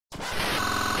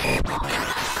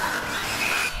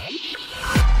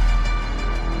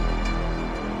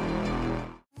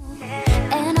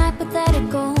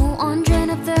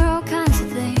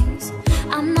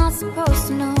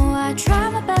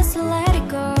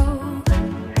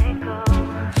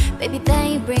Baby, then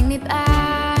you bring me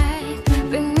back,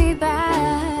 bring me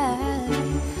back.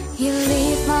 You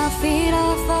leave my feet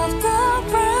off of the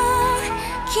ground,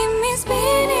 keep me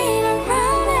spinning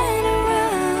around and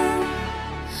around.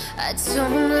 I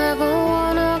don't ever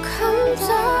wanna come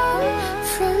down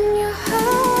from your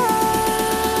house.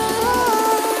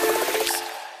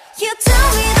 You tell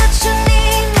me that you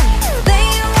need me, then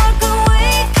you walk away,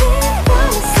 keep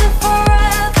promising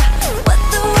forever. What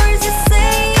the words you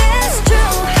say is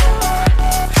true.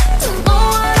 Don't know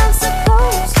what I'm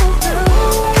supposed to do.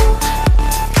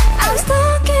 I'm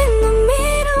stuck in the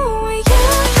middle with you.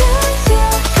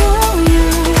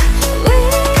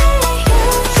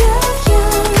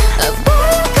 Boy,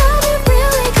 you got me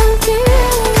really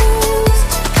confused.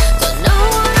 Don't know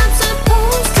what I'm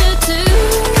supposed to do.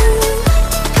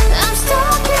 I'm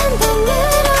stuck in the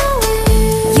middle with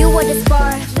you. You were the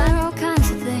spark, like all kinds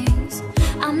of things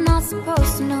I'm not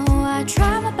supposed to know. I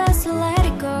try my best to let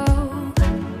it go.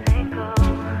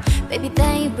 Baby,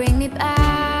 then you bring me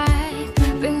back,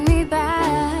 bring me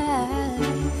back.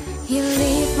 You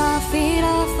leave my feet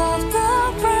off of the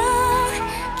ground,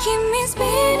 keep me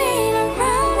spinning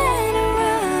around and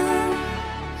around.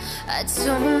 I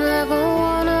don't ever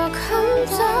wanna come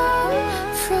down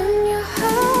from your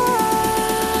house.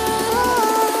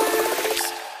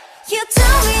 You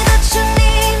tell me that you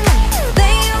need me,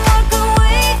 then you walk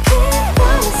away, keep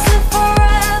promising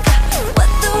forever.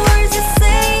 What the words you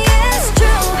say is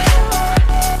true.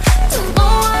 Don't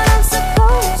know what I'm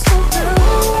supposed to do.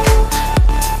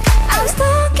 I'm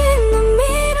stuck in the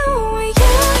middle with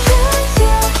you.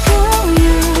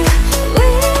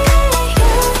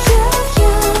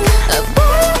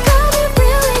 Boy, you got me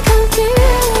really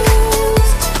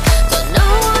confused. Don't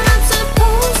know what I'm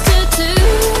supposed to do.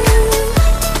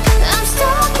 I'm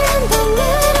stuck in the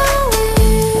middle with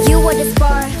you. You were the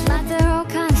spark, like there are all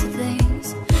kinds of things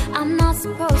I'm not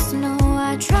supposed to know.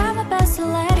 I try my best to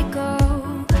let it go.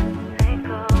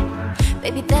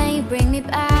 Baby, then you bring me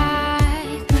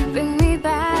back, bring me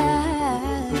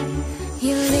back.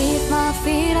 You leave my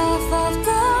feet off of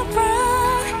the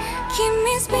ground, keep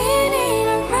me spinning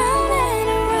around and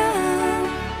around.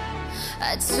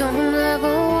 I don't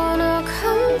ever wanna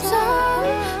come down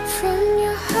from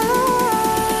your house.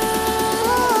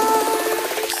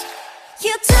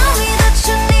 You tell me that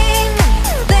you need me,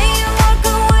 then you walk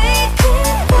away, keep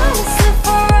promising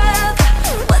forever.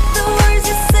 What the words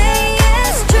you say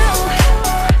is true.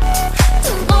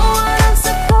 Don't know what I'm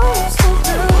supposed to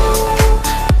do.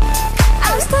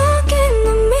 I'm stuck in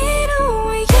the middle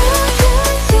with you.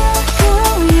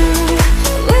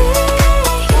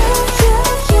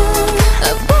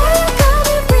 Boy, you got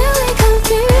me really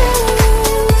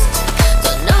confused.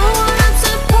 Don't know what I'm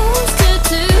supposed to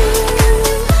do.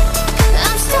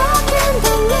 I'm stuck in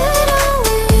the middle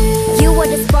with you. You were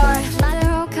the spark, like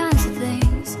there are all kinds of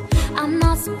things I'm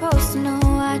not supposed to know.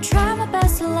 I try my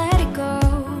best to let it go.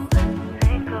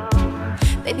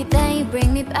 Baby, then you bring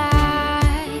me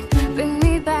back, bring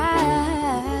me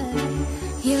back.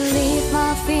 You leave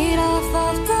my feet off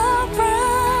of the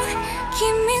ground,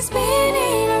 keep me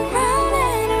spinning around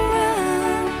and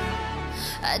around.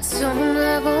 I don't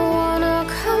ever wanna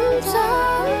come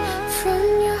down from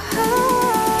your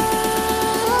house.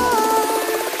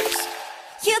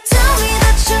 You tell me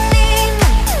that you need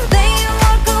me, then you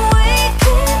walk away,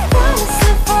 keep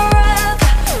promising forever.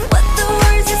 What the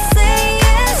words you say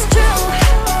is true.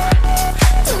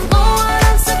 Don't know what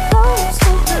I'm supposed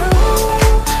to do.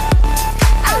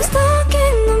 I'm stuck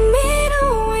in the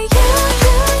middle with you.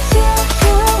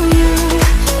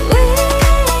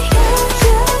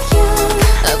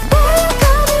 Boy, you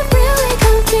got me really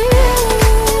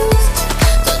confused.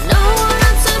 Don't know what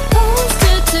I'm supposed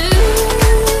to do.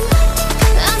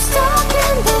 I'm stuck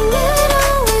in the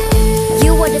middle with you.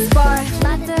 You were the spark,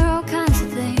 like there are all kinds of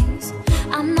things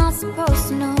I'm not supposed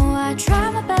to know. I try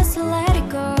my best to let it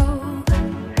go.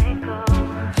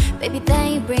 Baby, then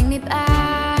you bring me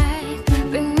back,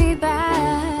 bring me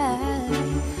back.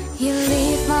 You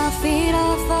leave my feet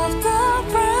off of the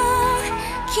ground,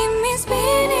 keep me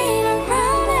spinning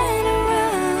around and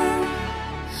around.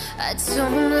 I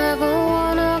don't ever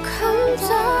wanna come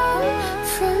down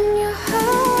from your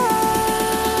house.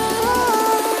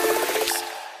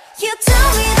 You tell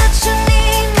me that you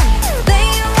need me, then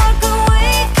you walk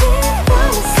away, keep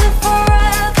promising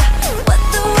forever. What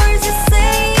the words you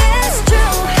say is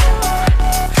true.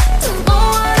 Don't know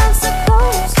what I'm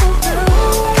supposed to do.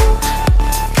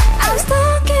 I'm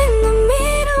stuck in the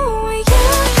middle with you.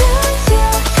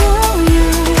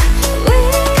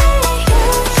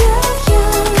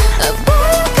 Boy,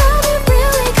 you got me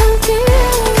really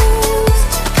confused.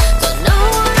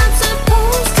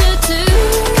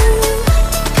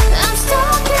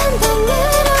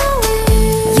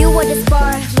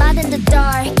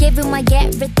 give you my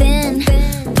everything.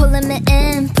 Pulling me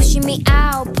in, pushing me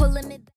out, pulling me